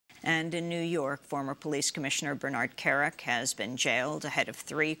And in New York, former police commissioner Bernard Kerik has been jailed ahead of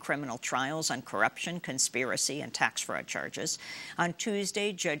 3 criminal trials on corruption, conspiracy, and tax fraud charges. On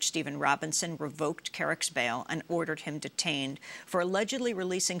Tuesday, Judge Stephen Robinson revoked Kerik's bail and ordered him detained for allegedly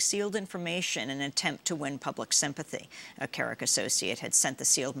releasing sealed information in an attempt to win public sympathy. A Kerik associate had sent the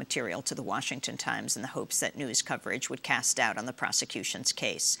sealed material to the Washington Times in the hopes that news coverage would cast doubt on the prosecution's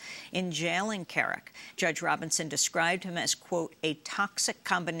case. In jailing Kerik, Judge Robinson described him as, quote, a toxic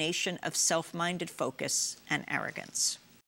combination of self-minded focus and arrogance.